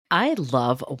I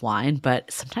love wine,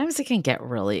 but sometimes it can get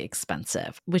really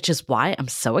expensive, which is why I'm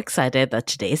so excited that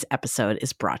today's episode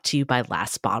is brought to you by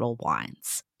Last Bottle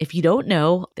Wines. If you don't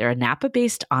know, they're a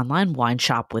Napa-based online wine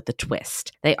shop with a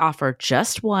twist. They offer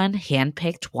just one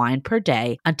hand-picked wine per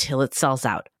day until it sells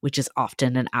out, which is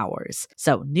often in hours.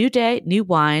 So new day, new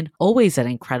wine, always at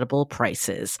incredible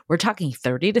prices. We're talking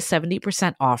 30 to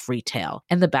 70% off retail.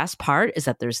 And the best part is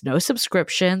that there's no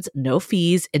subscriptions, no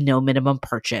fees, and no minimum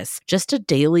purchase. Just a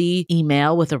daily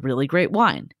email with a really great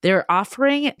wine. They're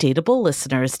offering Dateable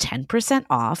listeners 10%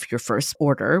 off your first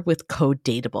order with code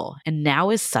Dateable. And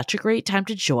now is such a great time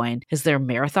to join as their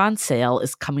marathon sale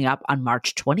is coming up on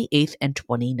March 28th and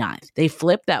 29th. They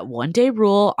flip that one-day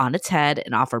rule on its head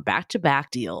and offer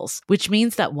back-to-back deals, which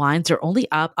means that wines are only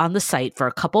up on the site for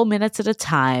a couple minutes at a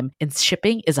time and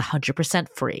shipping is 100%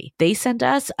 free. They sent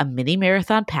us a mini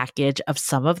marathon package of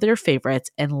some of their favorites,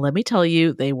 and let me tell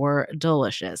you, they were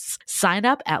delicious. Sign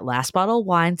up at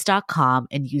lastbottlewines.com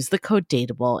and use the code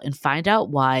Dateable and find out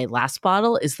why Last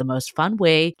Bottle is the most fun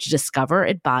way to discover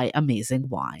and buy amazing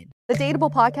wine. The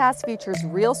Dateable podcast features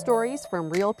real stories from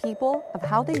real people of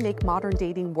how they make modern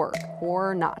dating work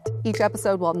or not. Each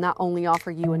episode will not only offer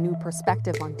you a new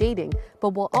perspective on dating,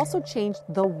 but will also change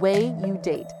the way you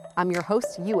date. I'm your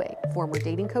host, Yue, former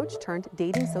dating coach turned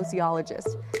dating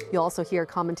sociologist. You'll also hear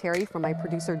commentary from my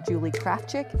producer, Julie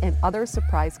Krafchick, and other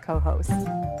surprise co-hosts.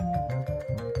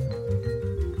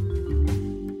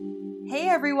 Hey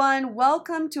everyone,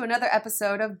 welcome to another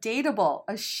episode of Dateable,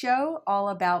 a show all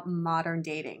about modern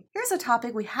dating. Here's a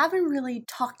topic we haven't really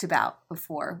talked about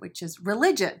before, which is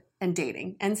religion and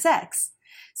dating and sex.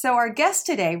 So our guest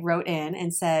today wrote in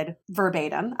and said,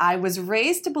 verbatim, I was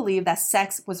raised to believe that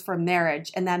sex was for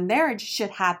marriage and that marriage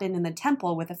should happen in the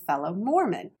temple with a fellow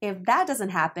Mormon. If that doesn't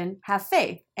happen, have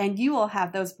faith and you will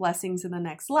have those blessings in the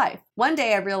next life. One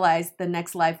day I realized the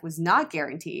next life was not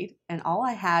guaranteed and all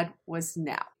I had was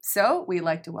now. So we'd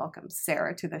like to welcome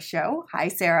Sarah to the show. Hi,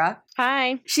 Sarah.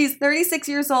 Hi. She's 36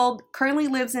 years old, currently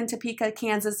lives in Topeka,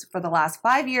 Kansas for the last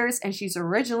 5 years, and she's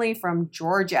originally from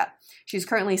Georgia. She's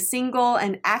currently single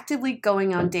and actively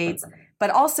going on dates, but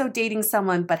also dating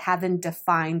someone but haven't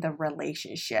defined the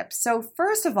relationship. So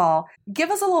first of all,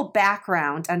 give us a little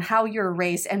background on how you were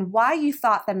raised and why you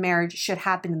thought that marriage should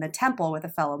happen in the temple with a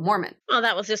fellow Mormon. Well,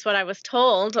 that was just what I was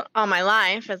told all my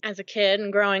life as a kid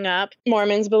and growing up.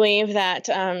 Mormons believe that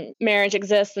marriage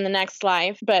exists in the next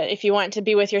life, but if you want to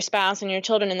be with your spouse and your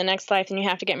children in the next life, then you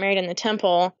have to get married in the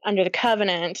temple under the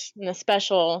covenant in a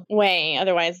special way.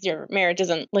 Otherwise, your marriage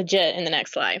isn't legit in the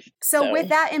next life. So with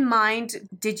that in mind,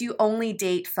 did you only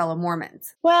date fellow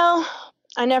Mormons? Well,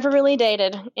 I never really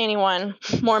dated anyone,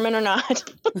 Mormon or not.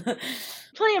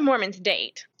 Plenty of Mormons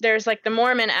date. There's like the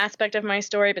Mormon aspect of my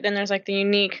story, but then there's like the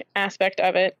unique aspect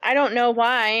of it. I don't know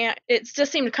why. It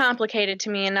just seemed complicated to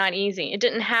me and not easy. It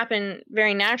didn't happen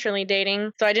very naturally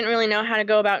dating, so I didn't really know how to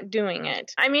go about doing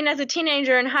it. I mean, as a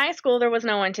teenager in high school, there was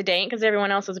no one to date because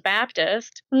everyone else was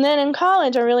Baptist. And then in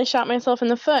college, I really shot myself in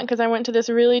the foot because I went to this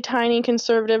really tiny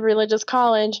conservative religious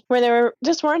college where there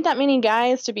just weren't that many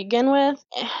guys to begin with.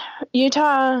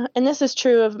 Utah, and this is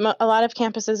true of a lot of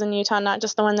campuses in Utah, not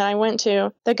just the one that I went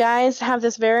to, the guys have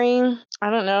this very,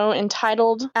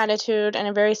 entitled attitude and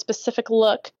a very specific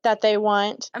look that they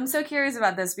want. I'm so curious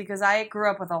about this because I grew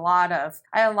up with I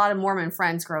had a lot of Mormon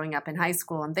friends growing up in high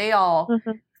school, and they all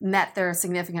met their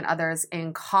significant others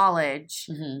in college.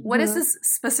 What is this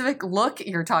specific look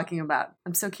you're talking about?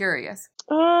 I'm so curious.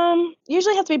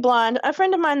 Usually has to be blonde. A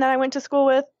friend of mine that I went to school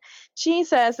with, she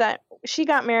says that she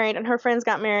got married and her friends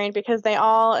got married because they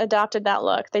all adopted that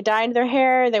look. They dyed their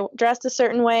hair, they dressed a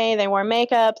certain way, they wore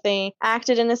makeup, they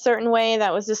acted in a certain way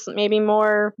that was just maybe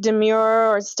more demure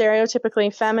or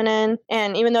stereotypically feminine.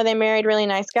 And even though they married really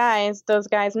nice guys, those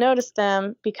guys noticed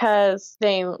them because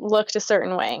they looked a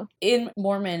certain way. In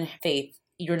Mormon faith,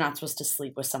 you're not supposed to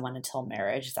sleep with someone until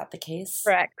marriage. Is that the case?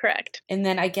 Correct. And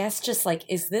then I guess just like,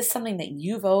 is this something that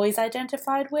you've always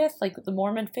identified with, like the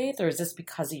Mormon faith, or is this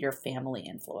because of your family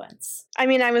influence? I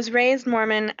mean, I was raised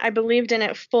Mormon. I believed in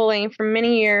it fully for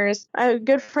many years. A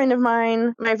good friend of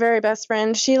mine, my very best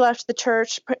friend, she left the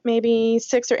church maybe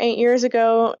 6 or 8 years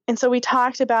ago. And so we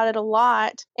talked about it a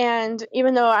lot. And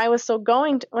even though I was still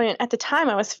at the time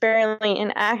I was fairly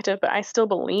inactive, but I still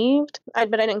believed.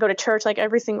 But I didn't go to church like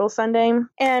every single Sunday.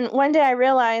 And one day I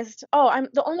realized,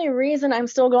 the only reason I'm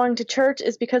still going to church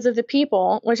is because of the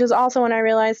people, which is also when I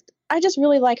realized I just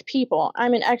really like people.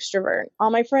 I'm an extrovert. All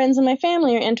my friends and my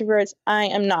family are introverts. I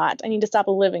am not. I need to stop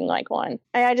living like one.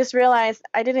 And I just realized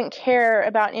I didn't care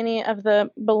about any of the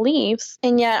beliefs,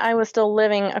 and yet I was still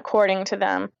living according to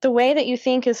them. The way that you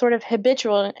think is sort of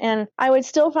habitual, and I would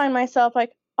still find myself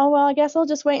like, oh, well, I guess I'll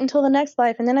just wait until the next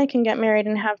life and then I can get married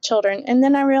and have children. And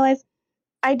then I realized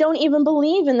I don't even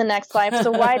believe in the next life.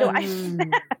 So why do I?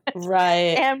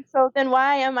 Right. And so then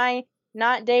why am I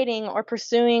not dating or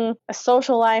pursuing a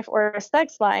social life or a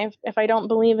sex life if I don't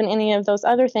believe in any of those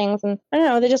other things? And I don't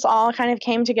know, they just all kind of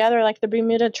came together like the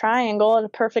Bermuda Triangle at a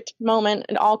perfect moment.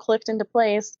 It all clicked into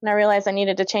place. And I realized I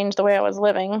needed to change the way I was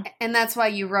living. And that's why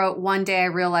you wrote, one day I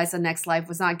realized the next life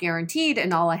was not guaranteed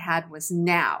and all I had was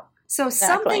now. So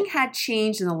something had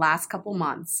changed in the last couple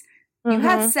months. You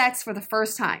had sex for the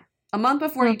first time a month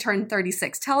before you turned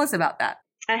 36. Tell us about that.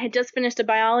 I had just finished a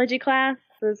biology class,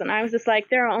 and I was just like,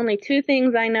 there are only two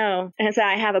things I know. And it's that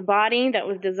I have a body that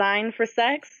was designed for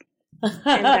sex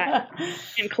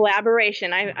and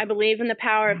collaboration. I believe in the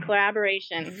power of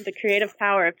collaboration. The creative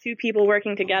power of two people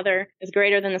working together is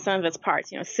greater than the sum of its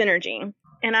parts, synergy.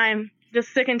 And I'm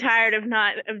just sick and tired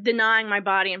of denying my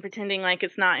body and pretending like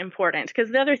it's not important. Because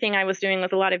the other thing I was doing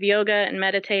was a lot of yoga and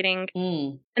meditating.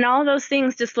 And all of those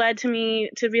things just led to me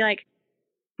to be like,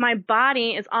 my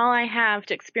body is all I have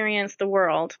to experience the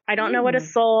world. I don't know what a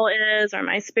soul is or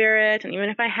my spirit, and even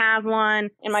if I have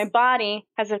one, and my body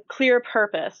has a clear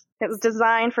purpose. It was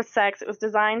designed for sex. It was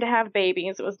designed to have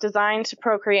babies. It was designed to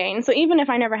procreate. And so even if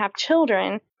I never have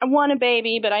children, I want a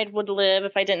baby, but I would live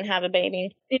if I didn't have a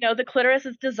baby. The clitoris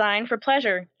is designed for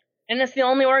pleasure, and it's the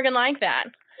only organ like that.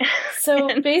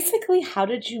 So basically, how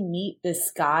did you meet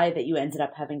this guy that you ended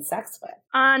up having sex with?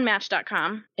 On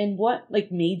Match.com. And what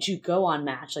made you go on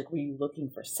Match? Were you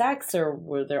looking for sex, or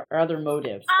were there other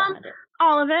motives behind it?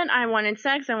 All of it. I wanted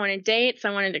sex. I wanted dates. I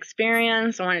wanted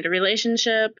experience. I wanted a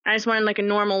relationship. I just wanted a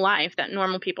normal life that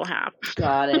normal people have.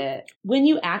 Got it. When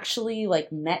you actually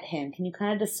met him, can you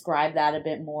kind of describe that a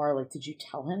bit more? Did you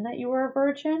tell him that you were a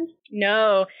virgin?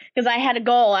 No, because I had a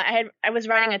goal. I was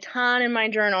writing a ton in my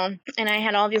journal, and I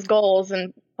had all these goals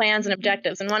and plans and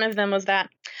objectives. And one of them was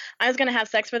that I was going to have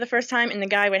sex for the first time, and the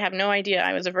guy would have no idea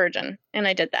I was a virgin. And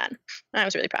I did that. I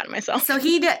was really proud of myself. So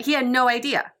he had no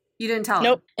idea. You didn't tell him?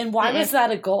 Nope. And why was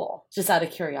that a goal? Just out of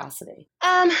curiosity.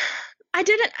 I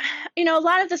didn't, a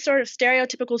lot of the sort of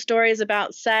stereotypical stories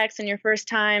about sex and your first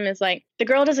time is the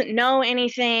girl doesn't know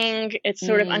anything. It's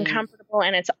sort of uncomfortable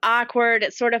and it's awkward.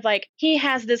 It's sort of he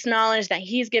has this knowledge that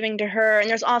he's giving to her. And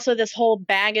there's also this whole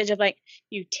baggage of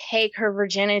you take her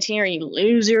virginity or you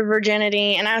lose your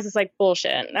virginity. And I was just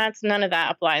bullshit. None of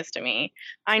that applies to me.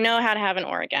 I know how to have an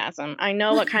orgasm. I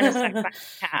know what kind of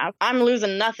sex I have. I'm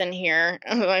losing nothing here.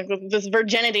 This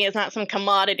virginity is not some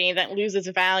commodity that loses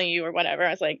value or whatever. I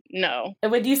was no.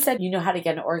 And when you said you know how to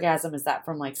get an orgasm, is that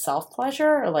from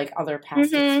self-pleasure or other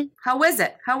pastimes? How was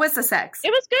it? How was the sex?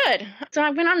 It was good. So I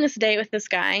went on this date with this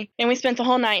guy and we spent the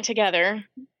whole night together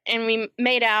and we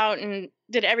made out and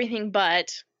did everything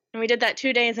but. And we did that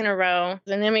 2 days in a row.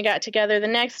 And then we got together the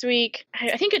next week.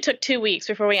 I think it took 2 weeks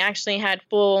before we actually had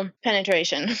full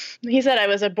penetration. He said I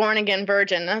was a born-again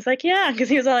virgin. And I was yeah, because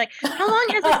he was all how long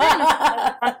has it been?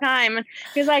 A long time. And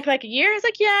he was like a year? I was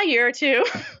yeah, a year or two.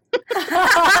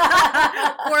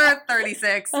 Or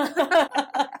 36.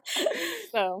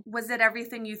 So, was it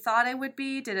everything you thought it would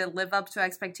be? Did it live up to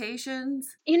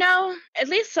expectations? At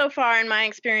least so far in my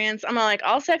experience, I'm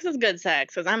all sex is good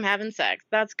sex because I'm having sex.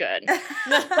 That's good.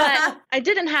 But I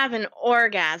didn't have an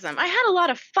orgasm. I had a lot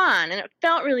of fun and it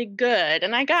felt really good.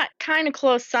 And I got kind of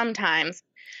close sometimes.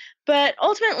 But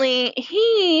ultimately,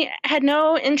 he had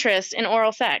no interest in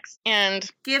oral sex. And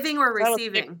giving or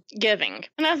receiving? Giving.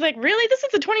 And I was really? This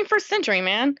is the 21st century,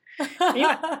 man.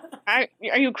 Are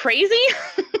you crazy?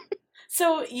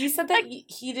 So you said that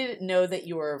he didn't know that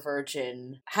you were a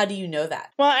virgin. How do you know that?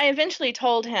 Well, I eventually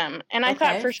told him. And I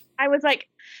thought I was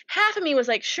half of me was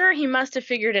sure, he must have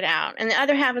figured it out. And the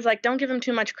other half was don't give him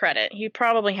too much credit. He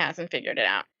probably hasn't figured it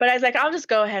out. But I was I'll just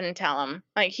go ahead and tell him.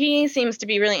 He seems to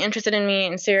be really interested in me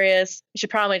and serious. You should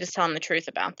probably just tell him the truth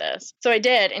about this. So I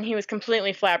did. And he was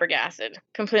completely flabbergasted,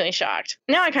 completely shocked.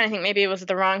 Now I kind of think maybe it was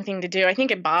the wrong thing to do. I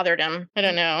think it bothered him. I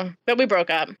don't know. But we broke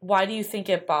up. Why do you think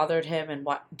it bothered him? And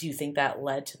what do you think that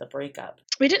led to the breakup?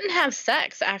 We didn't have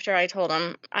sex after I told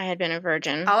him I had been a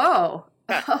virgin. Oh.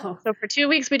 So for 2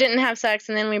 weeks we didn't have sex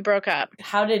and then we broke up.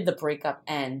 How did the breakup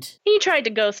end? He tried to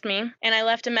ghost me and I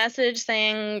left a message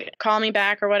saying call me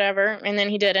back or whatever, and then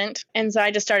he didn't. And so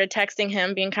I just started texting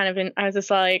him being I was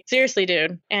just seriously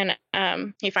dude. And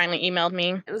he finally emailed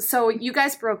me. So you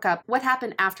guys broke up. What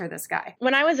happened after this guy?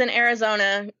 When I was in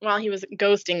Arizona, while he was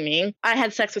ghosting me, I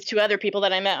had sex with 2 other people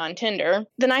that I met on Tinder.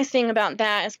 The nice thing about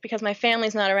that is because my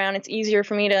family's not around, it's easier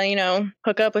for me to,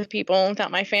 hook up with people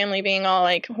without my family being all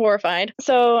like horrified.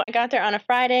 So I got there on a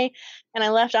Friday and I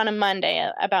left on a Monday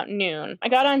at about noon. I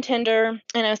got on Tinder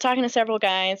and I was talking to several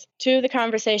guys. 2 of the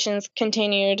conversations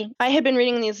continued. I had been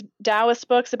reading these Taoist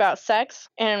books about sex,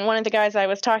 and one of the guys I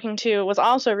was talking to was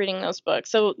also reading those books.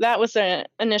 So that was the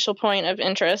initial point of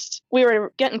interest. We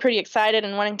were getting pretty excited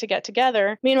and wanting to get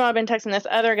together. Meanwhile, I've been texting this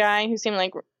other guy who seemed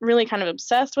like really kind of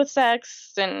obsessed with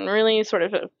sex and really sort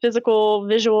of a physical,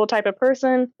 visual type of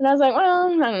person. And I was like,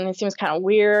 well, it seems kind of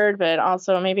weird, but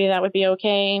also maybe that would be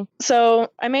okay.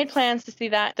 So I made plans to see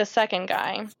the second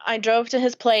guy. I drove to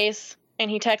his place and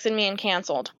he texted me and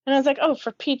canceled. And I was like, oh,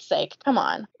 for Pete's sake, come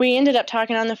on. We ended up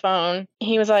talking on the phone.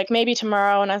 He was like, maybe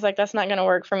tomorrow. And I was like, that's not going to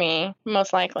work for me,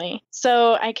 most likely.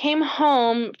 So I came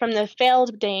home from the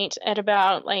failed date at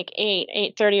about like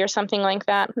 8:30 or something like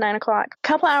that, 9 o'clock. A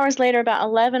couple hours later, about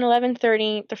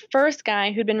 11:30, the first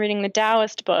guy who'd been reading the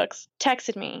Taoist books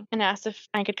texted me and asked if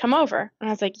I could come over. And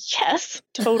I was like, yes,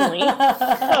 totally. So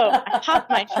I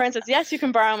popped my friend says, yes, you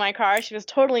can borrow my car. She was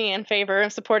totally in favor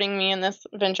of supporting me in this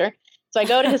venture. So I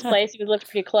go to his place. He lived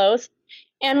pretty close.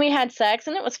 And we had sex,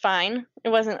 and it was fine. It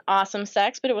wasn't awesome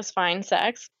sex, but it was fine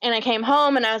sex. And I came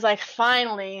home, and I was like,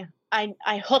 finally,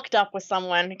 I hooked up with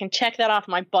someone. I can check that off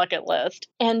my bucket list.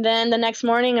 And then the next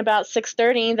morning, about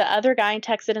 6:30, the other guy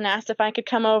texted and asked if I could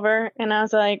come over. And I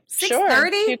was like, sure.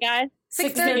 6:30? You guys.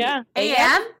 6:30 Yeah.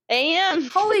 a.m.? A.m.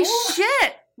 Holy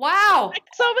shit. Wow.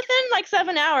 So within like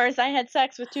 7 hours, I had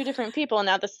sex with 2 different people.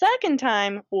 Now the second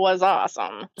time was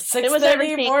awesome. It was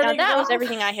everything. Now that was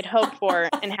everything I had hoped for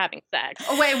in having sex.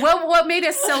 Oh, wait, what made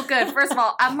it so good? First of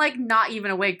all, I'm like not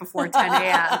even awake before 10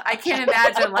 a.m. I can't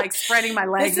imagine like spreading my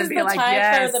legs and being like,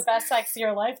 yes. This is the time for the best sex of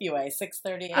your life, UA,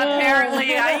 6:30 a.m.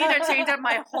 Apparently, I need to change up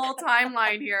my whole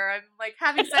timeline here. I'm like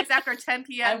having sex after 10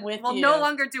 p.m. I'm with will you. no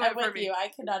longer do I'm it for with me. you. I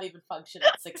cannot even function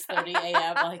at 6:30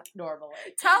 a.m. like normally.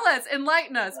 Tell us,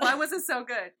 enlighten us. Why was it so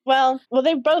good? Well,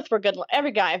 they both were good.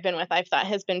 Every guy I've been with, I've thought,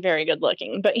 has been very good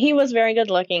looking. But he was very good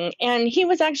looking. And he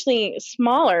was actually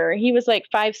smaller. He was like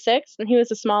 5'6", and he was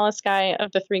the smallest guy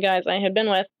of the 3 guys I had been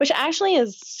with, which actually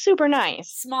is super nice.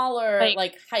 Smaller,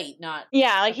 like height, not...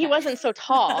 Yeah, like he wasn't so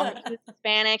tall. He was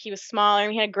Hispanic. He was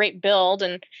smaller. He had a great build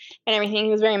and everything.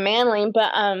 He was very manly,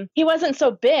 but he wasn't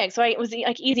so big. So it was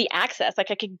like easy access.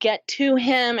 Like I could get to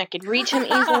him. I could reach him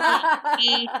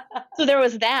easily. So there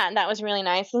was that. And that was really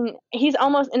nice. And it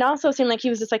also seemed like he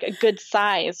was just like a good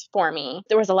size for me.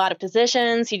 There was a lot of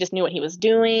positions. He just knew what he was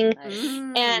doing.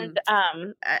 And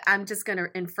I'm just going to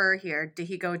infer here. Did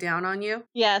he go down on you?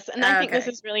 Yes. And I think this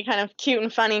is really kind of cute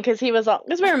and funny because we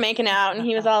were making out and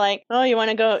he was all like, oh, you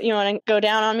want to go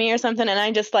down on me or something? And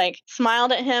I just like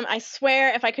smiled at him. I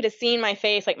swear if I could have seen my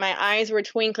face, like my eyes were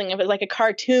twinkling. If it was like a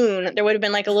cartoon, there would have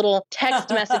been like a little text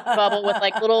message bubble with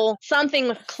like little something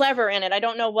with clever in it. I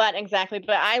don't know what exactly,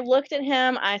 but I looked at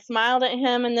him. I smiled at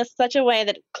him in such a way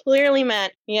that clearly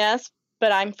meant, yes,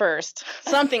 but I'm first.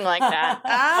 Something like that.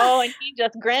 And he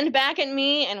just grinned back at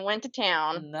me and went to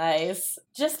town. Nice.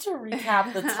 Just to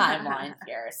recap the timeline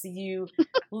here. So you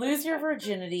lose your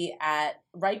virginity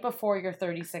right before your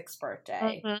 36th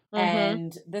birthday.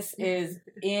 And this is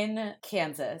in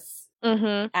Kansas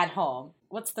at home.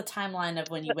 What's the timeline of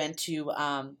when you went to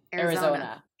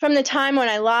Arizona? From the time when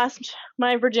I lost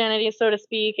my virginity, so to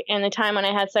speak, and the time when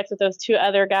I had sex with those 2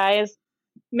 other guys,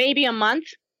 maybe a month.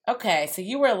 Okay, so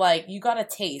you were like, you got a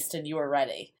taste and you were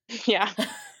ready. Yeah.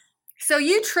 So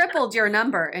you tripled your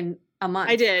number in a month.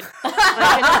 I did. In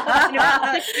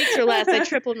about 6 weeks or less, I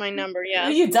tripled my number, yeah.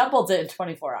 You doubled it in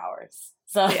 24 hours.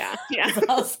 So yeah.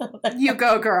 You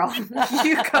go, girl.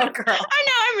 You go, girl. I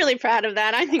know. I'm really proud of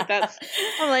that. I think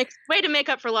I'm like, way to make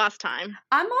up for lost time.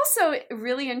 I'm also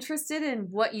really interested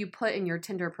in what you put in your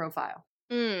Tinder profile.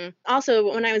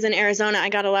 Also, when I was in Arizona, I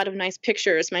got a lot of nice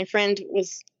pictures. My friend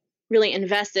was really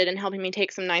invested in helping me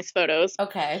take some nice photos.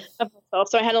 Okay. Of myself.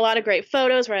 So I had a lot of great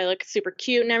photos where I look super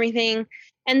cute and everything.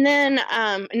 And then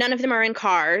none of them are in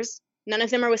cars. None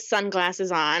of them are with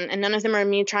sunglasses on, and none of them are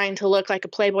me trying to look like a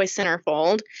Playboy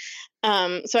centerfold.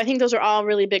 So I think those are all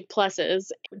really big pluses.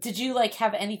 Did you like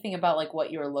have anything about like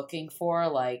what you were looking for,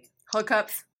 like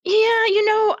hookups?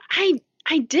 Yeah,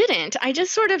 I didn't. I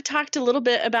just sort of talked a little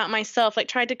bit about myself, like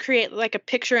tried to create like a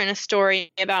picture and a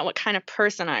story about what kind of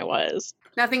person I was.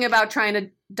 Nothing about trying to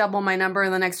double my number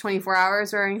in the next 24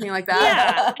 hours or anything like that?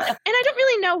 Yeah. And I don't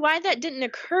really know why that didn't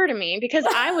occur to me, because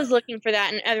I was looking for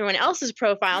that in everyone else's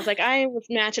profiles. Like, I was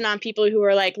matching on people who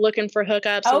were like looking for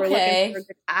hookups or looking for a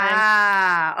good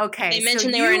time. Okay. They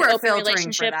mentioned they were in open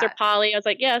relationships or poly. I was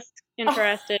like, yes,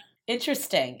 interested.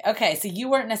 Interesting. Okay, so you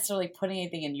weren't necessarily putting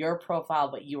anything in your profile,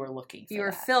 but you were looking for You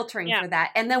were filtering for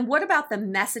that. And then what about the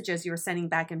messages you were sending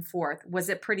back and forth? Was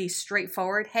it pretty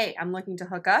straightforward? Hey, I'm looking to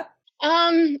hook up?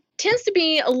 Tends to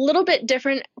be a little bit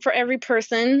different for every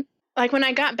person. Like when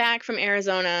I got back from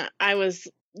Arizona,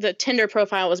 the Tinder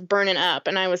profile was burning up,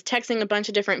 and I was texting a bunch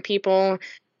of different people,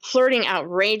 flirting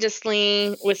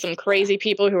outrageously with some crazy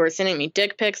people who were sending me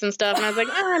dick pics and stuff. And I was like,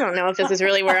 I don't know if this is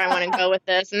really where I want to go with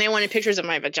this. And they wanted pictures of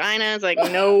my vagina. I was like,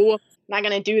 no, I'm not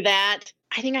going to do that.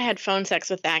 I think I had phone sex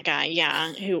with that guy.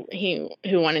 Yeah. Who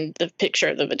wanted the picture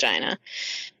of the vagina.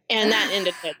 And that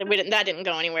ended it. That didn't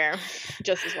go anywhere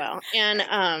just as well. And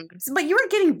but you were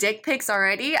getting dick pics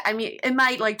already? I mean, in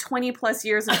my like 20 plus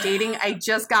years of dating, I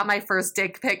just got my first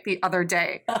dick pic the other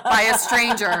day by a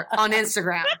stranger on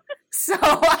Instagram. So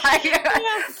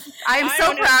I'm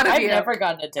so proud of you. I've never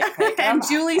gotten a dick pic. And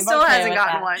Julie still hasn't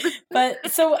gotten one.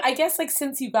 But so I guess like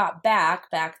since you got back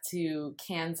to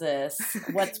Kansas,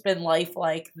 what's been life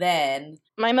like then?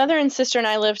 My mother and sister and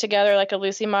I live together like a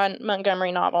Lucy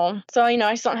Montgomery novel. So, I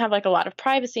just don't have like a lot of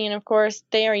privacy. And of course,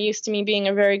 they are used to me being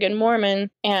a very good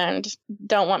Mormon and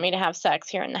don't want me to have sex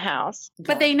here in the house.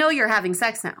 But they know you're having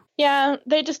sex now. Yeah,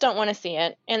 they just don't want to see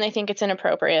it. And they think it's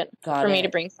inappropriate for me to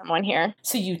bring someone here.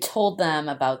 So you told them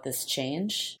about this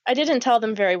change? I didn't tell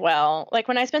them very well. Like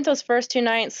when I spent those first 2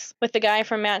 nights with the guy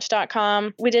from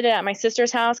Match.com, we did it at my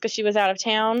sister's house because she was out of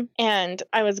town. And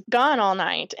I was gone all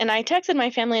night. And I texted my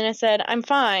family and I said, I'm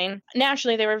fine.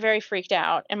 Naturally, they were very freaked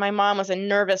out. And my mom was a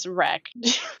nervous wreck.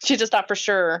 She just thought for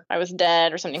sure I was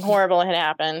dead or something horrible had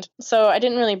happened. So I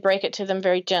didn't really break it to them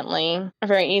very gently or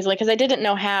very easily because I didn't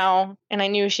know how. And I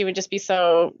knew she would just be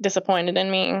so disappointed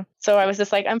in me. So I was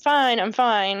just like, I'm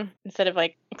fine, instead of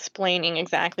like explaining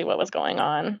exactly what was going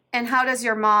on. And how does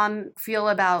your mom feel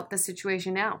about the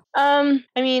situation now? I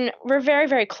mean, we're very,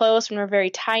 very close and we're very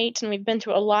tight and we've been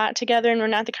through a lot together, and we're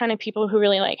not the kind of people who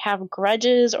really like have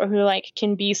grudges or who like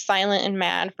can be silent and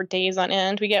mad for days on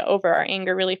end. We get over our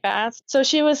anger really fast. So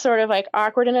she was sort of like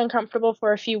awkward and uncomfortable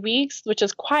for a few weeks, which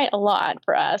is quite a lot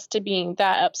for us to be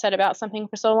that upset about something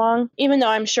for so long. Even though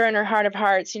I'm sure in her heart of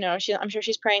hearts, I'm sure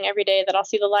she's praying every day that I'll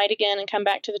see the light again and come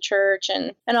back to the church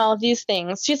and all of these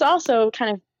things. She's also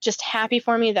kind of just happy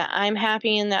for me that I'm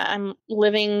happy and that I'm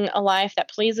living a life that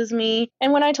pleases me.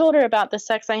 And when I told her about the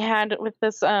sex I had with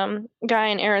this guy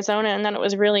in Arizona and that it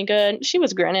was really good, she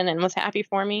was grinning and was happy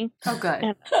for me. Oh, good.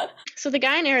 And so the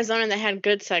guy in Arizona that I had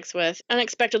good sex with,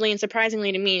 unexpectedly and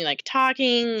surprisingly to me, like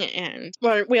talking and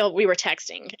we were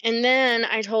texting. And then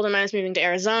I told him I was moving to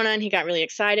Arizona and he got really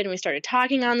excited and we started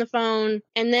talking on the phone.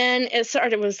 And then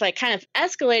it was like kind of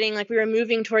escalating, like we were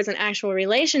moving towards an actual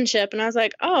relationship. And I was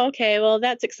like, oh, okay, well,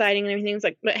 that's exciting and everything. It's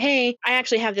like, but hey, I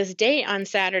actually have this date on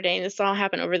Saturday. This all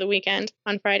happened over the weekend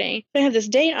on Friday. I have this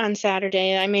date on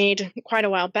Saturday I made quite a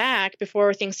while back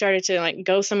before things started to like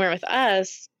go somewhere with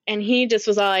us. And he just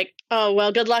was all like, oh,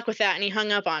 well, good luck with that. And he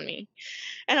hung up on me.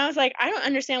 And I was like, I don't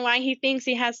understand why he thinks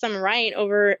he has some right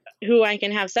over who I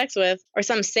can have sex with or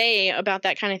some say about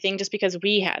that kind of thing just because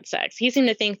we had sex. He seemed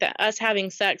to think that us having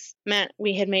sex meant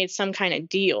we had made some kind of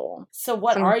deal. So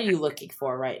what are you looking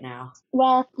for right now?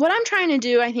 Well, what I'm trying to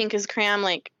do, I think, is cram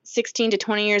like 16 to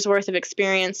 20 years worth of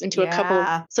experience into a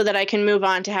couple so that I can move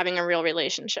on to having a real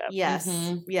relationship. Yes.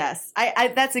 Mm-hmm. Yes.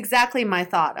 I that's exactly my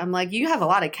thought. I'm like, you have a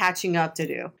lot of catching up to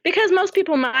do. Because most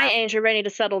people my age are ready to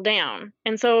settle down.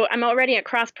 And so I'm already at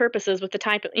cross purposes with the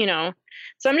type of,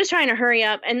 so I'm just trying to hurry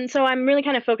up. And so I'm really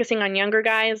kind of focusing on younger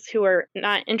guys who are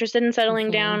not interested in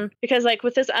settling down. Because like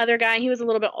with this other guy, he was a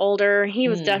little bit older. He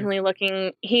was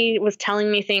definitely he was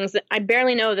telling me things that I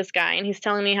barely know this guy. And he's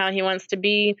telling me how he wants to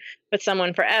be with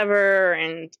someone forever.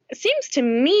 And it seems to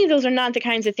me those are not the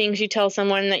kinds of things you tell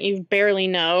someone that you barely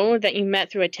know, that you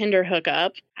met through a Tinder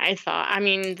hookup.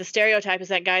 The stereotype is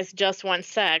that guys just want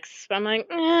sex. But I'm like,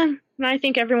 I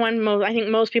think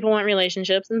most people want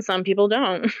relationships and some people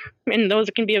don't. And those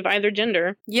can be of either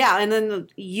gender. Yeah, and then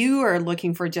you are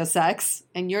looking for just sex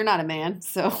and you're not a man,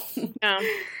 so. Yeah.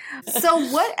 So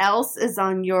what else is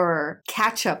on your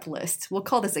catch-up list? We'll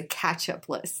call this a catch-up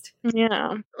list.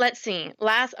 Yeah. Let's see.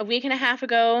 A week and a half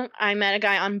ago, I met a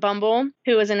guy on Bumble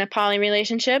who was in a poly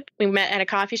relationship. We met at a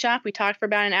coffee shop. We talked for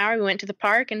about an hour. We went to the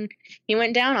park and he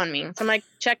went down on me. So I'm like,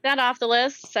 check that off the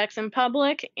list. Sex in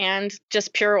public and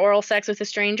just pure oral sex with a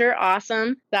stranger.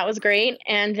 Awesome. That was great.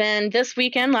 And then this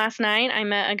weekend, last night, I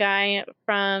met a guy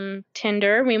from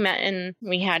Tinder. We met and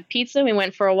we had pizza. We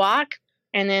went for a walk.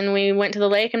 And then we went to the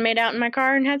lake and made out in my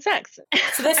car and had sex.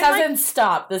 So this hasn't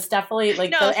stopped. This definitely,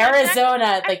 like, no, the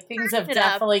Arizona, like, things have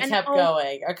definitely kept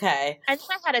going. Okay. I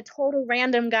had a total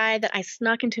random guy that I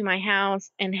snuck into my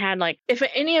house and had, like, if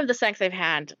any of the sex I've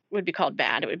had would be called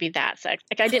bad, it would be that sex.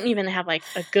 Like, I didn't even have, like,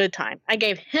 a good time. I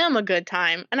gave him a good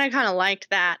time, and I kind of liked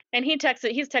that. And he's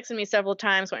texted me several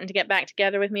times wanting to get back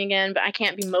together with me again, but I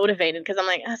can't be motivated because I'm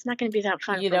like, it's not going to be that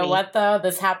fun. You know what, though?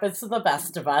 This happens to the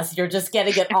best of us. You're just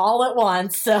getting it all at once.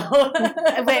 So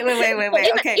wait.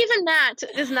 Okay. Even that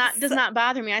does not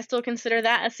bother me. I still consider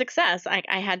that a success.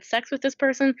 I had sex with this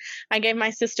person. I gave my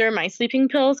sister my sleeping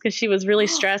pills because she was really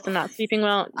stressed and not sleeping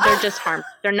well. They're just harmful.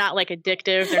 They're not like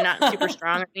addictive. They're not super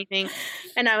strong or anything.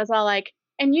 And I was all like,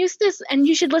 and use this, and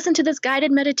you should listen to this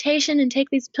guided meditation and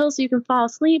take these pills so you can fall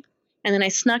asleep. And then I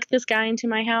snuck this guy into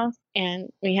my house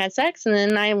and we had sex, and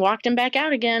then I walked him back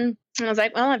out again. And I was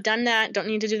like, well, I've done that. Don't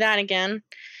need to do that again.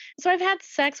 So I've had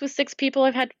sex with 6 people.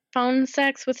 I've had phone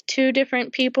sex with 2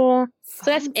 different people. So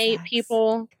that's 8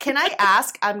 people. Can I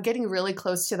ask, I'm getting really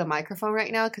close to the microphone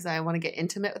right now because I want to get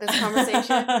intimate with this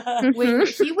conversation. When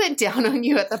he went down on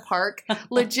you at the park,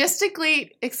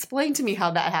 logistically, explain to me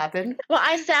how that happened. Well,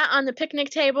 I sat on the picnic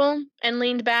table and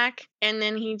leaned back, and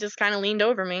then he just kind of leaned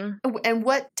over me. And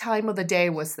what time of the day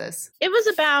was this? It was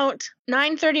about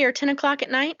 9:30 or 10 o'clock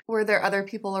at night. Were there other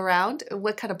people around?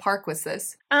 What kind of park was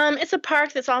this? It's a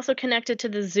park that's also connected to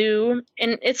the zoo,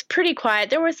 and it's pretty quiet.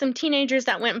 There were some teenagers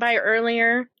that went by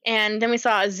earlier, and then we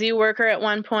saw a zoo worker at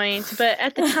one point. But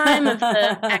at the time of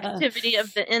the activity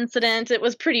of the incident, it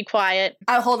was pretty quiet.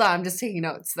 Hold on, I'm just taking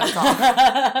notes. That's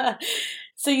all.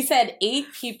 So you said 8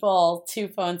 people, 2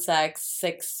 phone sex,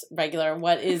 6 regular.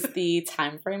 What is the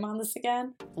time frame on this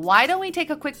again? Why don't we take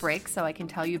a quick break so I can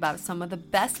tell you about some of the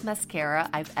best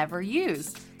mascara I've ever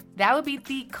used? That would be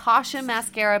the Caution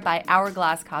Mascara by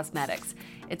Hourglass Cosmetics.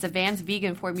 Its advanced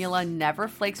vegan formula never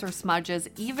flakes or smudges,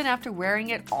 even after wearing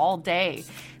it all day.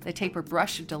 The tapered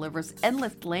brush delivers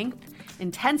endless length,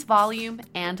 intense volume,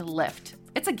 and lift.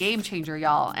 It's a game changer,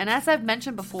 y'all. And as I've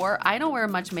mentioned before, I don't wear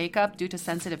much makeup due to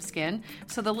sensitive skin,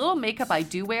 so the little makeup I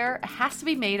do wear has to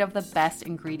be made of the best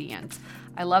ingredients.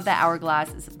 I love that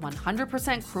Hourglass is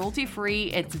 100%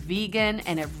 cruelty-free, it's vegan,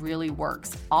 and it really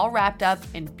works, all wrapped up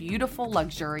in beautiful,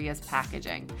 luxurious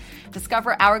packaging.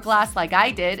 Discover Hourglass like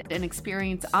I did and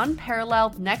experience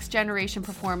unparalleled next-generation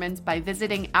performance by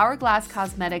visiting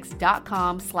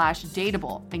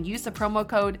hourglasscosmetics.com/dateable and use the promo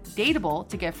code DATEABLE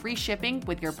to get free shipping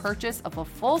with your purchase of a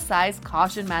full-size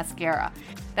Caution mascara.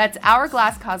 That's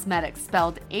Hourglass Cosmetics,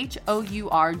 spelled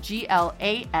HOURGLASS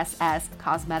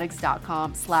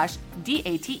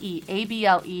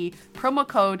cosmetics.com/DATEABLE, promo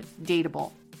code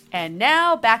DATEABLE. And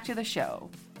now back to the show.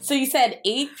 So you said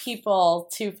 8 people,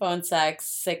 2 phone sex,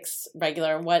 6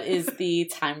 regular. What is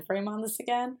the time frame on this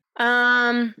again?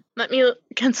 Let me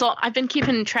consult. I've been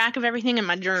keeping track of everything in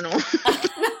my journal.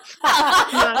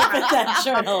 That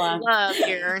journal on. Love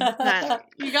here.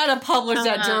 You got to publish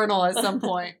that journal at some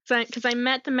point. Because I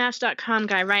met the Match.com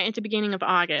guy right at the beginning of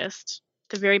August.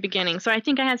 The very beginning. So I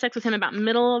think I had sex with him about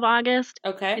middle of August.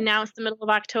 Okay. And now it's the middle of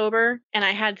October. And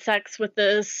I had sex with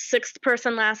the 6th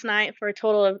person last night for a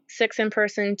total of 6 in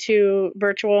person, 2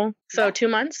 virtual. So 2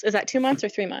 months? Is that 2 months or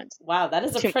 3 months? Wow, that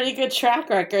is a pretty good track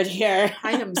record here.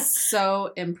 I am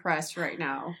so impressed right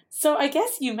now. So I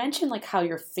guess you mentioned like how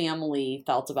your family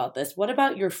felt about this. What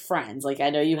about your friends? Like I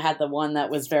know you had the one that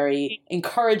was very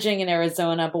encouraging in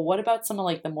Arizona, but what about some of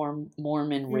like the more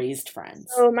Mormon raised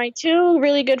friends? So my 2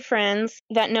 really good friends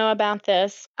that know about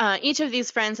this, each of these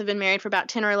friends have been married for about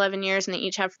 10 or 11 years, and they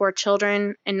each have 4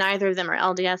 children, and neither of them are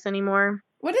LDS anymore.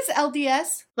 What is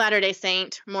LDS? Latter-day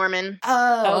Saint, Mormon.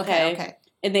 Oh, okay.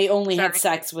 And they only had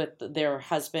sex with their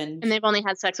husband? And they've only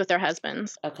had sex with their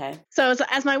husbands. Okay. So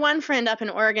as my one friend up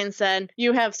in Oregon said,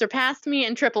 you have surpassed me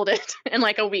and tripled it in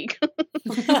like a week.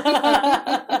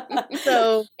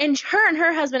 So, and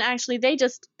her husband, actually, they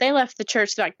left the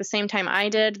church like the same time I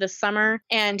did this summer.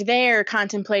 And they're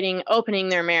contemplating opening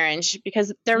their marriage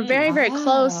because they're very, very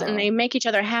close and they make each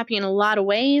other happy in a lot of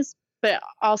ways, but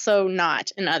also not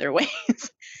in other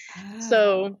ways.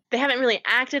 So they haven't really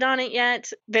acted on it yet.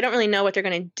 They don't really know what they're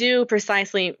going to do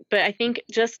precisely. But I think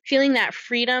just feeling that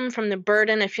freedom from the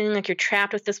burden of feeling like you're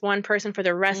trapped with this one person for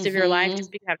the rest of your life just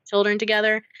because you have children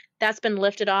together, that's been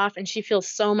lifted off and she feels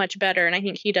so much better. And I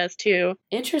think he does too.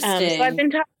 Interesting. So I've been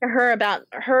talking to her about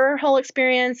her whole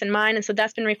experience and mine. And so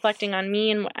that's been reflecting on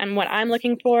me and what I'm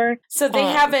looking for. So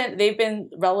they've been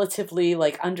relatively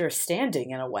like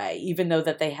understanding in a way, even though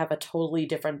that they have a totally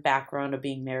different background of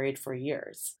being married for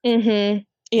years. Mm-hmm.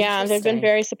 Yeah, they've been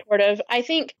very supportive. I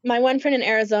think my one friend in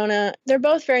Arizona, they're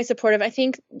both very supportive. I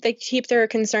think they keep their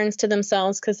concerns to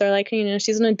themselves because they're like,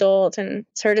 she's an adult and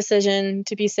it's her decision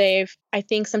to be safe. I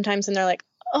think sometimes when they're like,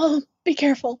 oh, be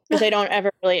careful, but they don't ever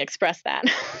really express that.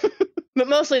 But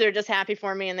mostly they're just happy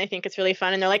for me and they think it's really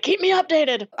fun and they're like, keep me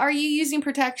updated. Are you using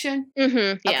protection?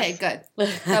 Mm-hmm. Yes. Okay,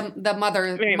 good. The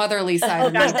motherly side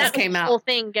of me just came out. The whole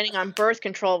thing getting on birth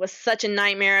control was such a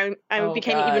nightmare. I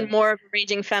became even more of a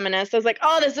raging feminist. I was like,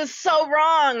 oh, this is so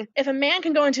wrong. If a man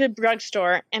can go into a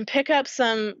drugstore and pick up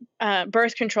some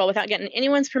birth control without getting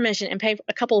anyone's permission and pay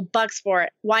a couple of bucks for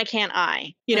it, why can't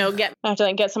I? I have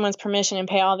to get someone's permission and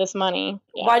pay all this money.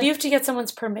 Yeah. Why do you have to get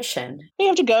someone's permission? You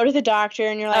have to go to the doctor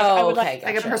and you're like, I would like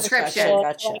a prescription.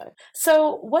 Gotcha.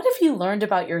 So what have you learned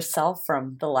about yourself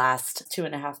from the last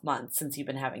 2.5 months since you've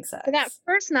been having sex? That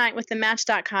first night with the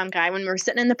Match.com guy, when we were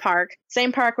sitting in the park,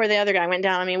 same park where the other guy went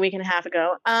down on me a week and a half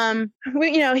ago,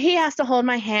 he asked to hold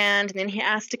my hand and then he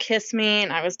asked to kiss me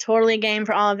and I was totally game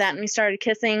for all of that and we started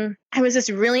kissing. I was just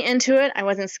really into it. I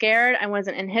wasn't scared. I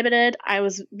wasn't inhibited. I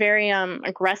was very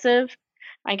aggressive,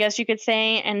 I guess you could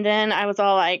say. And then I was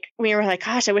all like, we were like,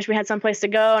 gosh, I wish we had someplace to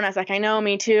go. And I was like, I know,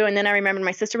 me too. And then I remembered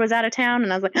my sister was out of town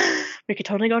and I was like, we could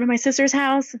totally go to my sister's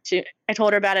house. I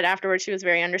told her about it afterwards. She was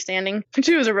very understanding.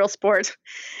 She was a real sport.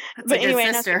 That's a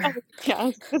good sister.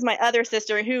 It was my other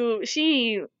sister who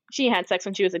she had sex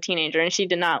when she was a teenager and she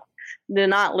did not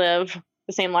live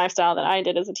the same lifestyle that I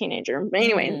did as a teenager. But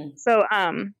anyway,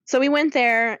 so we went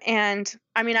there and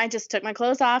I just took my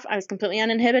clothes off. I was completely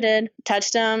uninhibited,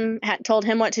 touched him, told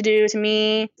him what to do to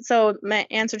me. So my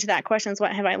answer to that question is,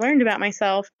 what have I learned about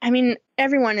myself?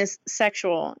 Everyone is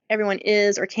sexual. Everyone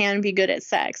is or can be good at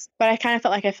sex. But I kind of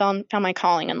felt like I found my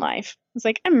calling in life. I was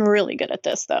like, I'm really good at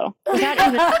this though. Without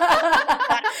even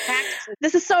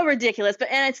this is so ridiculous, but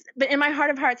in my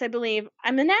heart of hearts, I believe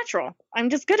I'm a natural. I'm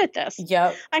just good at this.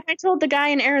 Yep. Like I told the guy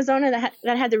in Arizona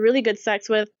that had the really good sex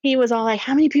with, he was all like,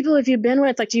 how many people have you been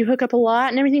with? Like, do you hook up a lot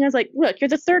and everything? I was like, look, you're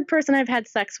the third person I've had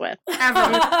sex with.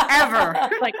 Ever.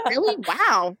 Like, really?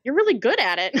 Wow. You're really good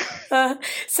at it.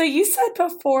 So you said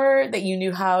before that you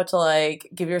knew how to like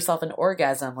give yourself an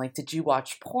orgasm. Like, did you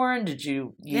watch porn? Did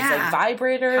you use like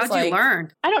vibrators? How'd you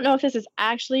learn? I don't know if this is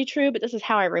actually true, but this is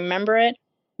how I remember it.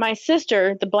 My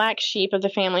sister, the black sheep of the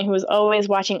family, who was always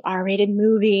watching R-rated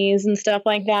movies and stuff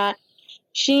like that,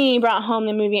 she brought home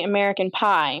the movie American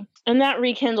Pie, and that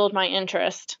rekindled my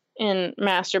interest in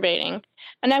masturbating.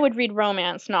 And I would read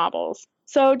romance novels.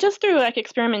 So just through like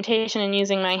experimentation and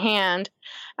using my hand,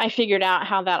 I figured out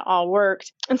how that all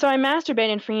worked. And so I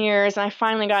masturbated for years, and I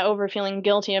finally got over feeling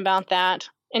guilty about that.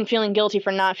 And feeling guilty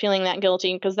for not feeling that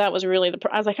guilty, because that was really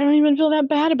I was like, I don't even feel that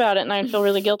bad about it, and I feel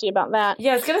really guilty about that.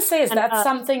 Yeah, I was gonna say, is that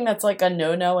something that's like a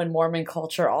no-no in Mormon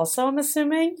culture also, I'm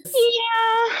assuming?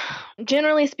 Yeah.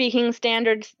 Generally speaking,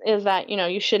 standards is that,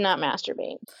 you should not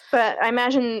masturbate. But I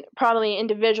imagine probably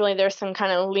individually there's some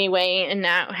kind of leeway in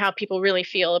that, how people really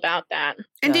feel about that.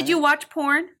 And did you watch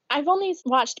porn? I've only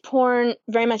watched porn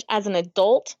very much as an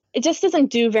adult. It just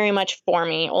doesn't do very much for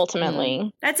me,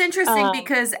 ultimately. That's interesting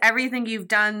because everything you've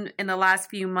done in the last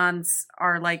few months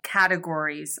are like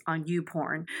categories on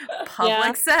YouPorn.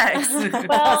 Public sex,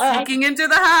 sneaking into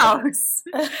the house.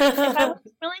 If I was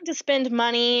willing to spend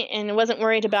money and wasn't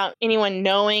worried about anyone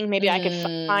knowing, maybe I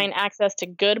could find access to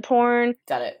good porn.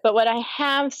 Got it. But what I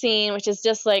have seen, which is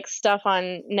just like stuff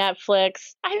on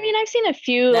Netflix, I've seen a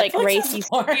few like racy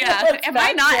porn. Yeah. Am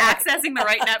I not accessing the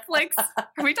right Netflix?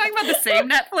 Are we talking about the same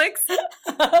Netflix?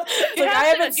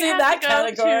 I haven't seen that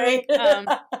category.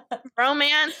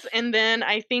 Romance, and then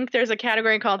I think there's a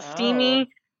category called steamy,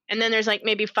 and then there's like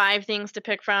maybe 5 things to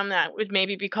pick from that would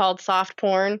maybe be called soft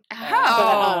porn.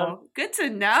 Good to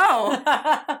know.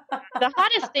 The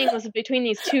hottest thing was between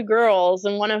these 2 girls,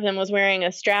 and one of them was wearing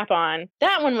a strap-on.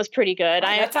 That one was pretty good.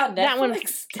 That one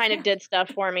kind of did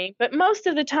stuff for me, but most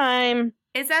of the time.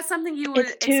 Is that something you would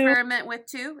experiment with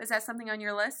too? Is that something on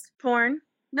your list? Porn?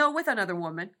 No, with another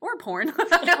woman or porn.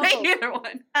 Either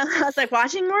one. I was like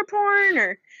watching more porn,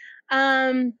 or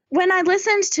when I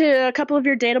listened to a couple of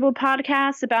your Dateable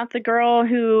podcasts about the girl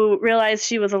who realized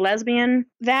she was a lesbian,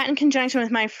 that in conjunction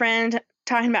with my friend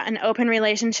talking about an open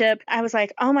relationship, I was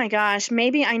like, oh my gosh,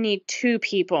 maybe I need 2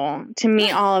 people to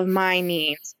meet all of my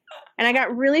needs. And I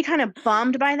got really kind of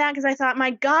bummed by that because I thought,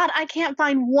 my God, I can't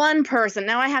find one person.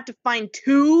 Now I have to find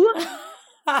 2.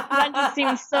 That just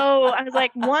seems so, I was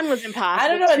like, one was impossible. I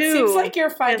don't know. Two, it seems like you're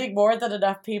finding more than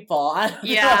enough people.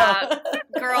 Yeah.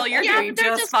 Girl, you're doing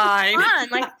just fine. Fun.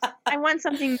 Like, I want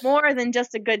something more than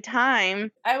just a good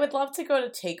time. I would love to go to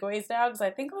takeaways now, because I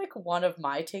think like one of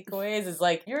my takeaways is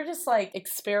like you're just like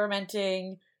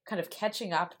experimenting, kind of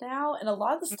catching up now, and a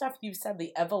lot of the stuff you said,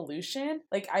 the evolution,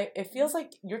 like it feels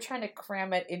like you're trying to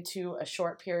cram it into a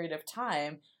short period of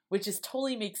time, which is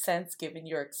totally makes sense given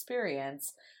your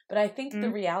experience. But I think the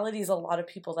reality is a lot of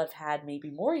people that have had maybe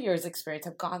more years experience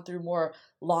have gone through more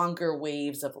longer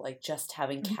waves of like just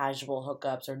having casual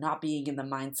hookups or not being in the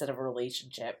mindset of a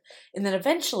relationship. And then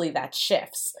eventually that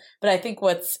shifts. But I think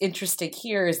what's interesting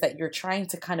here is that you're trying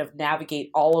to kind of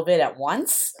navigate all of it at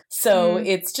once. So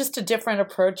it's just a different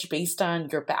approach based on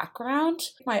your background.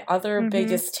 My other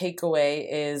biggest takeaway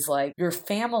is like your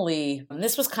family. And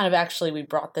this was kind of actually, we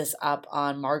brought this up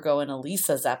on Margot and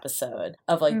Elisa's episode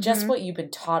of like just what you've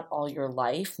been taught all your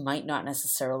life might not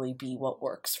necessarily be what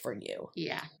works for you.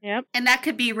 Yeah. Yep. And that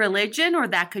could be religion, or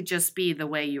that could just be the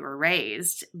way you were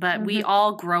raised. But we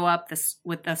all grow up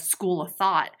with a school of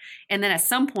thought. And then at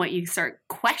some point you start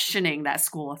questioning that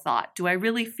school of thought. Do I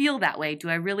really feel that way? Do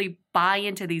I really buy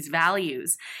into these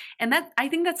values? And that, I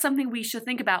think that's something we should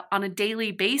think about on a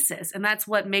daily basis. And that's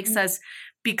what makes us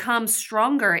become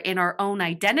stronger in our own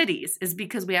identities, is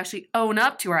because we actually own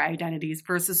up to our identities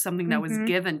versus something that was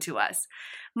given to us.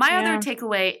 My other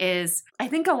takeaway is, I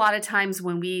think a lot of times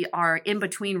when we are in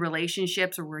between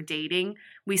relationships or we're dating,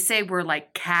 we say we're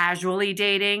like casually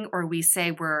dating, or we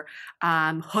say we're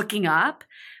hooking up.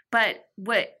 But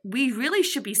what we really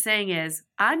should be saying is,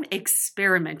 I'm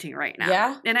experimenting right now.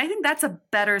 Yeah. And I think that's a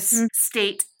better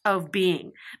state of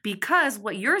being, because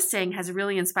what you're saying has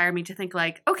really inspired me to think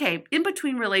like, okay, in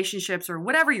between relationships or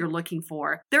whatever you're looking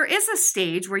for, there is a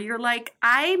stage where you're like,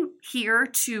 I'm here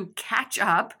to catch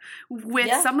up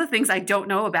with some of the things I don't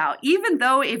know about. Even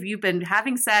though if you've been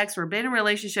having sex or been in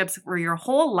relationships for your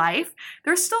whole life,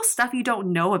 there's still stuff you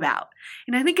don't know about.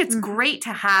 And I think it's great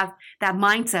to have that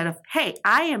mindset of, hey,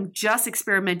 I am just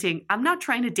experimenting. I'm not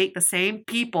trying to date the same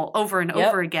people over and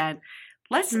over again.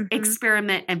 Let's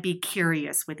experiment and be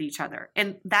curious with each other.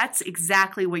 And that's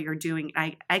exactly what you're doing.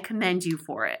 I commend you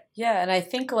for it. Yeah, and I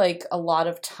think like a lot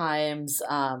of times,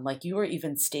 like you were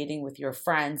even stating with your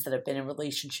friends that have been in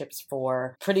relationships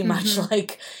for pretty much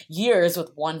like years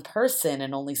with one person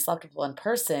and only slept with one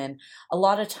person, a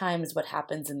lot of times what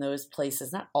happens in those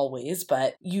places, not always,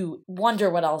 but you wonder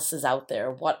what else is out there.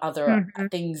 What other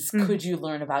things could you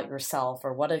learn about yourself,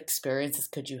 or what experiences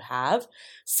could you have?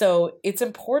 So it's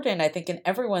important, I think, in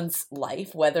everyone's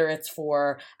life, whether it's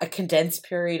for a condensed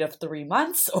period of 3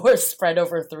 months or spread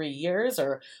over 3 years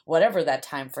or whatever that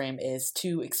time frame is,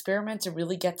 to experiment, to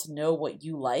really get to know what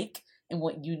you like and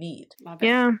what you need. Love it.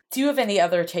 Yeah. Do you have any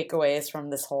other takeaways from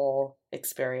this whole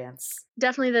experience?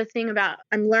 Definitely the thing about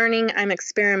I'm learning, I'm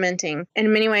experimenting.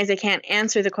 In many ways, I can't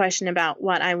answer the question about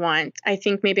what I want. I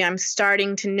think maybe I'm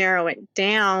starting to narrow it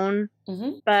down,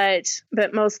 but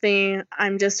mostly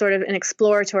I'm just sort of in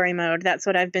exploratory mode. That's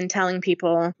what I've been telling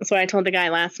people. That's what I told the guy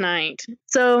last night.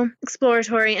 So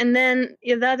exploratory. And then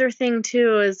the other thing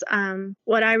too is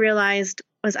what I realized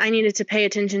was I needed to pay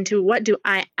attention to what do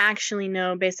I actually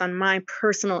know based on my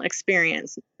personal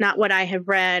experience, not what I have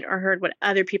read or heard what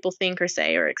other people think or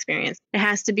say or experience. It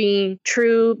has to be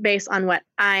true based on what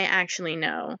I actually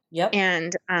know. Yep.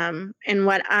 And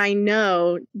what I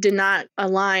know did not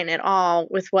align at all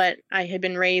with what I had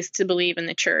been raised to believe in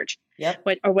the church. Yep.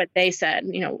 What they said.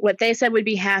 You know, what they said would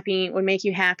be happy, would make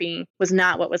you happy, was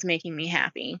not what was making me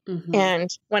happy.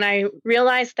 And when I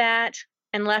realized that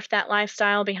and left that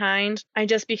lifestyle behind, I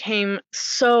just became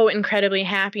so incredibly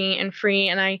happy and free.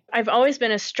 And I've always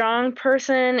been a strong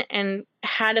person and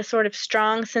had a sort of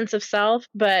strong sense of self,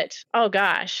 but oh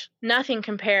gosh, nothing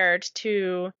compared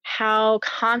to how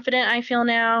confident I feel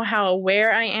now, how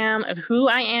aware I am of who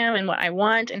I am and what I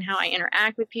want and how I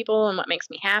interact with people and what makes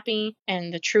me happy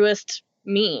and the truest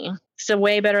me. It's a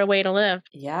way better way to live.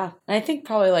 Yeah. And I think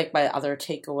probably like my other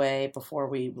takeaway before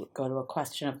we go to a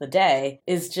question of the day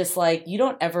is just like, you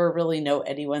don't ever really know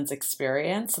anyone's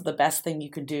experience. So the best thing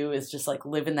you could do is just like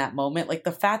live in that moment. Like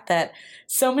the fact that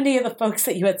so many of the folks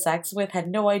that you had sex with had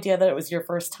no idea that it was your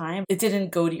first time. It didn't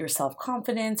go to your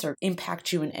self-confidence or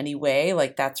impact you in any way.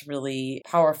 Like that's really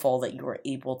powerful that you were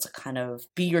able to kind of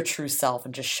be your true self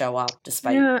and just show up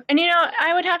despite. Yeah. And you know,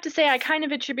 I would have to say I kind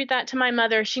of attribute that to my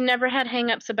mother. She never had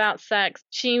hangups about sex.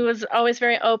 She was always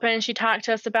very open. She talked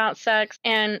to us about sex.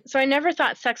 And so I never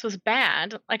thought sex was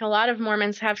bad. Like a lot of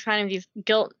Mormons have kind of these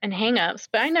guilt and hangups,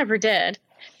 but I never did.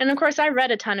 And of course, I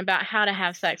read a ton about how to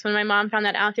have sex. When my mom found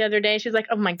that out the other day, she was like,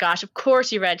 oh my gosh, of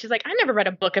course you read. She's like, I never read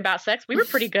a book about sex. We were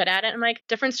pretty good at it. I'm like,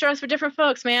 different strokes for different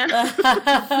folks, man.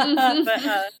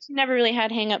 But she never really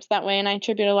had hangups that way. And I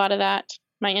attribute a lot of that,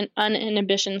 my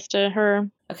uninhibitions, to her.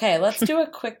 Okay, let's do a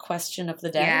quick question of the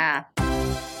day. Yeah.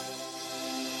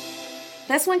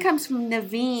 This one comes from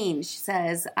Naveen. She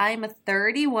says, I'm a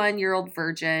 31-year-old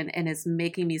virgin and it's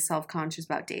making me self-conscious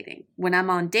about dating. When I'm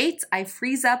on dates, I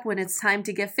freeze up when it's time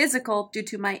to get physical due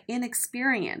to my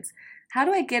inexperience. How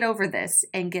do I get over this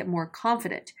and get more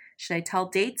confident? Should I tell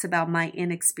dates about my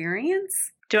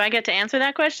inexperience? Do I get to answer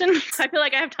that question? I feel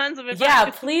like I have tons of advice. Yeah,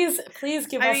 please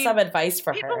give us some advice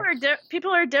for people her.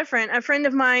 People are different. A friend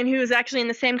of mine who's actually in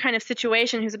the same kind of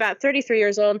situation, who's about 33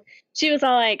 years old, she was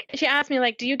all like, she asked me,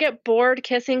 like, do you get bored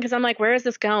kissing? Because I'm like, where is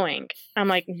this going? I'm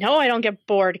like, no, I don't get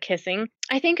bored kissing.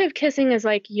 I think of kissing as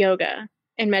like yoga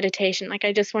and meditation. Like,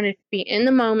 I just want to be in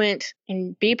the moment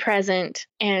and be present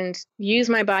and use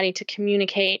my body to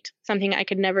communicate something I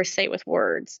could never say with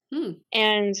words.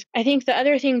 And I think the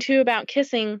other thing too about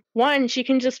kissing, one, she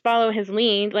can just follow his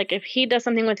lead. Like, if he does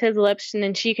something with his lips, and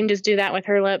then she can just do that with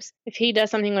her lips. If he does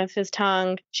something with his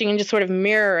tongue, she can just sort of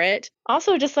mirror it.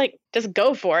 Also, just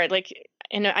go for it. Like,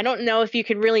 and I don't know if you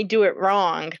could really do it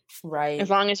wrong, right? As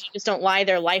long as you just don't lie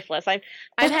there lifeless. I've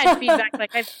had feedback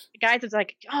guys it's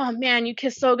like, oh man, you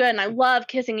kiss so good, and I love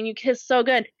kissing, and you kiss so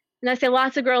good. And I say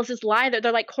lots of girls just lie there.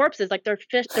 They're like corpses, like their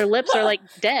lips are like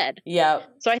dead. Yeah.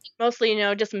 So I think mostly,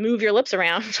 just move your lips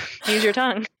around, use your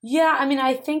tongue. Yeah, I mean,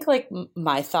 I think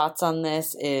my thoughts on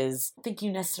this is, I think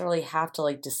you necessarily have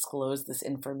to disclose this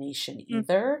information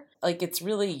either. Like, it's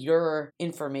really your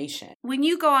information. When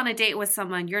you go on a date with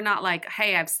someone, you're not like,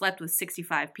 hey, I've slept with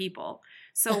 65 people.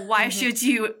 So why should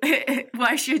you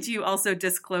also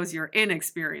disclose your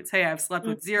inexperience? Hey, I've slept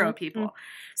with 0 people.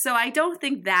 So I don't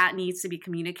think that needs to be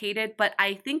communicated, but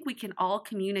I think we can all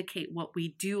communicate what we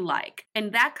do like.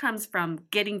 And that comes from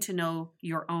getting to know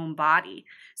your own body.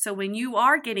 So when you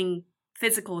are getting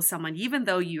physical with someone, even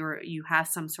though you have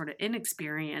some sort of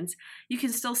inexperience, you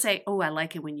can still say, oh, I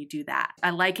like it when you do that. I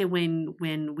like it when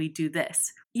we do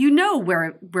this. You know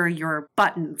where your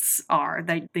buttons are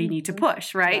that they need to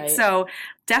push, right? So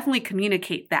definitely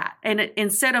communicate that. And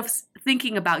instead of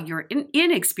thinking about your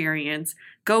inexperience,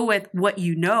 go with what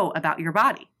you know about your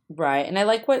body. Right. And I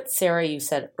like what, Sarah, you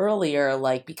said earlier,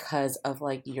 because of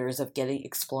years of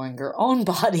exploring your own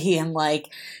body and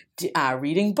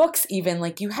reading books,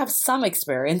 even you have some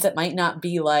experience. It might not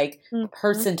be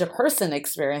person to person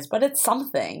experience, but it's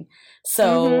something.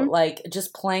 So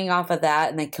just playing off of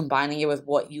that and then combining it with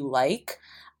what you like.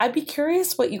 I'd be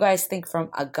curious what you guys think from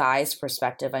a guy's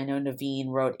perspective. I know Naveen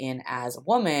wrote in as a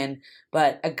woman,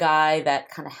 but a guy that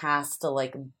kind of has to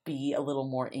be a little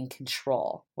more in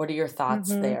control. What are your thoughts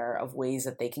there of ways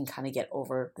that they can kind of get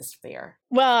over this fear?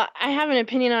 Well, I have an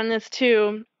opinion on this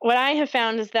too. What I have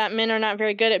found is that men are not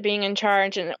very good at being in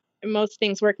charge, and most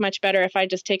things work much better if I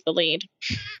just take the lead.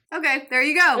 Okay, there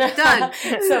you go. Done.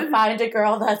 So find a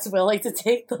girl that's willing to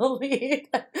take the lead.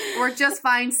 Or just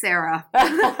find Sarah.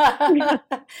 That's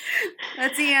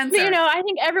the answer. But, I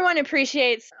think everyone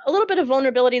appreciates a little bit of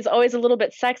vulnerability is always a little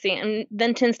bit sexy, and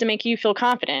then tends to make you feel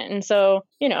confident. And so,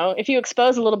 if you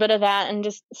expose a little bit of that and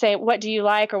just say, what do you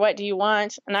like or what do you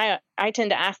want? And I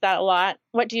tend to ask that a lot.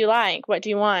 What do you like? What do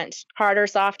you want? Harder,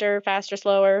 softer, faster,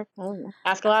 slower?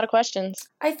 Ask a lot of questions.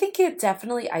 I think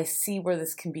I see where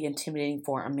this can be intimidating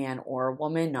for a man or a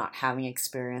woman not having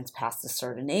experience past a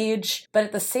certain age. But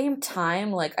at the same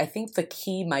time, I think the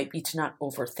key might be to not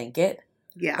overthink it.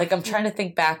 Yeah. I'm trying to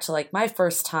think back to my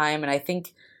first time, and I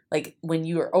think when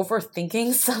you are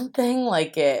overthinking something,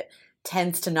 it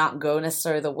tends to not go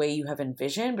necessarily the way you have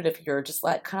envisioned. But if you're just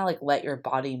let your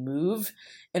body move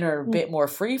in a bit more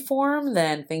free form,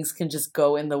 then things can just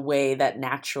go in the way that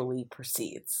naturally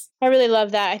proceeds. I really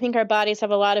love that. I think our bodies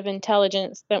have a lot of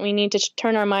intelligence that we need to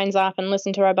turn our minds off and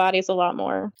listen to our bodies a lot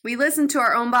more. We listen to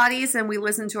our own bodies and we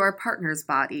listen to our partner's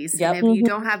bodies. Yep. And if you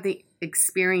don't have the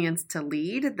experience to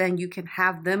lead, then you can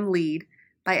have them lead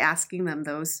by asking them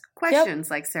those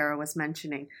questions like Sarah was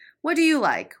mentioning. What do you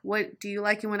like? What do you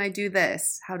like when I do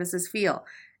this? How does this feel?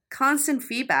 Constant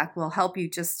feedback will help you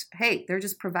they're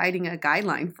just providing a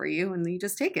guideline for you and you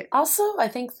just take it. Also, I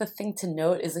think the thing to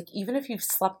note is even if you've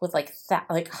slept with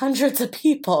hundreds of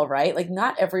people, right?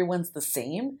 Not everyone's the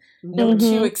same. No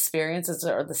two experiences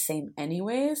are the same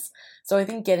anyways. So I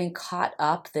think getting caught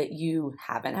up that you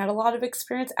haven't had a lot of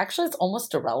experience, actually it's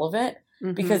almost irrelevant.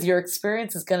 Because your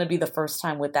experience is going to be the first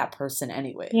time with that person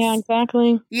anyways. Yeah,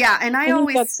 exactly. Yeah, and I think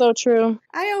always that's so true.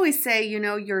 I always say,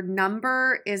 your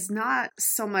number is not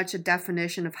so much a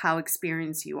definition of how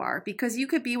experienced you are, because you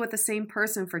could be with the same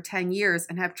person for 10 years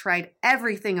and have tried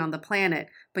everything on the planet,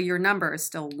 but your number is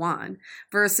still 1,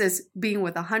 versus being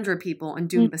with 100 people and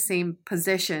doing the same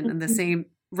position and the same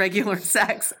regular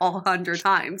sex all 100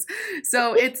 times.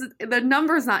 So the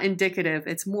number is not indicative.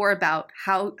 It's more about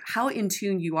how in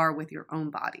tune you are with your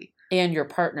own body. And your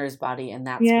partner's body in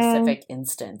that specific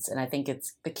instance. And I think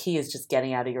the key is just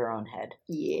getting out of your own head.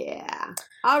 Yeah.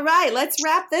 All right, let's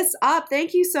wrap this up.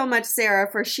 Thank you so much, Sarah,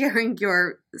 for sharing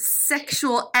your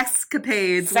sexual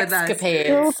escapades with us.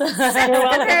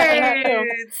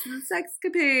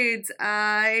 Sexcapades.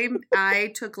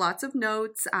 I took lots of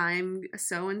notes. I'm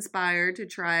so inspired to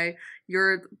try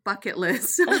your bucket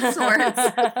list of sorts.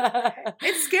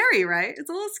 It's scary, right? It's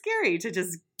a little scary to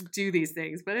just do these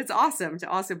things, but it's awesome to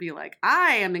also be like,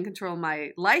 I am in control of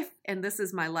my life, and this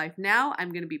is my life now. I'm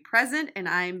going to be present, and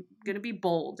I'm going to be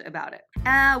bold about it.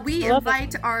 We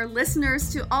invite our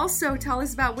listeners to also tell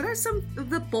us about what are some of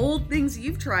the bold things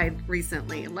you've tried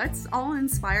recently. Let's all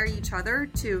inspire each other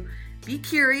to be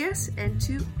curious and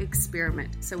to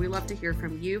experiment. So we love to hear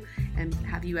from you and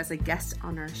have you as a guest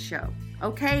on our show.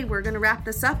 Okay, we're going to wrap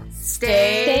this up.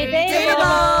 Stay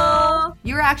dateable!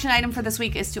 Your action item for this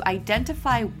week is to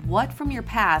identify what from your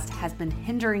past has been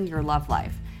hindering your love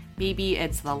life. Maybe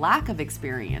it's the lack of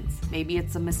experience. Maybe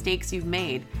it's the mistakes you've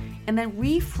made. And then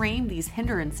reframe these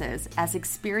hindrances as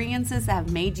experiences that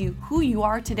have made you who you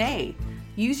are today.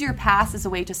 Use your past as a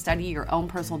way to study your own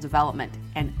personal development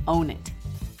and own it.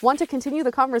 Want to continue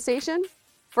the conversation?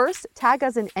 First, tag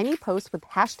us in any post with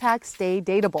hashtag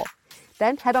 #StayDateable.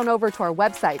 Then head on over to our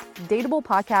website,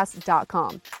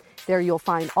 dateablepodcast.com. There you'll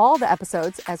find all the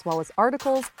episodes, as well as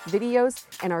articles, videos,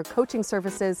 and our coaching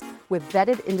services with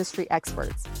vetted industry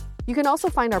experts. You can also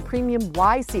find our premium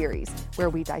Why series,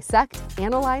 where we dissect,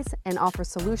 analyze, and offer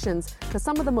solutions to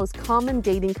some of the most common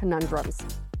dating conundrums.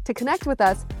 To connect with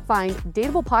us, find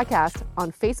Dateable Podcast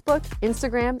on Facebook,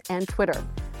 Instagram, and Twitter.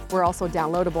 We're also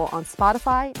downloadable on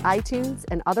Spotify, iTunes,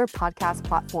 and other podcast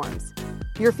platforms.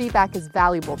 Your feedback is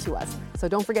valuable to us, so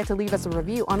don't forget to leave us a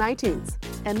review on iTunes.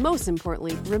 And most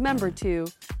importantly, remember to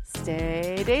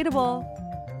stay dateable.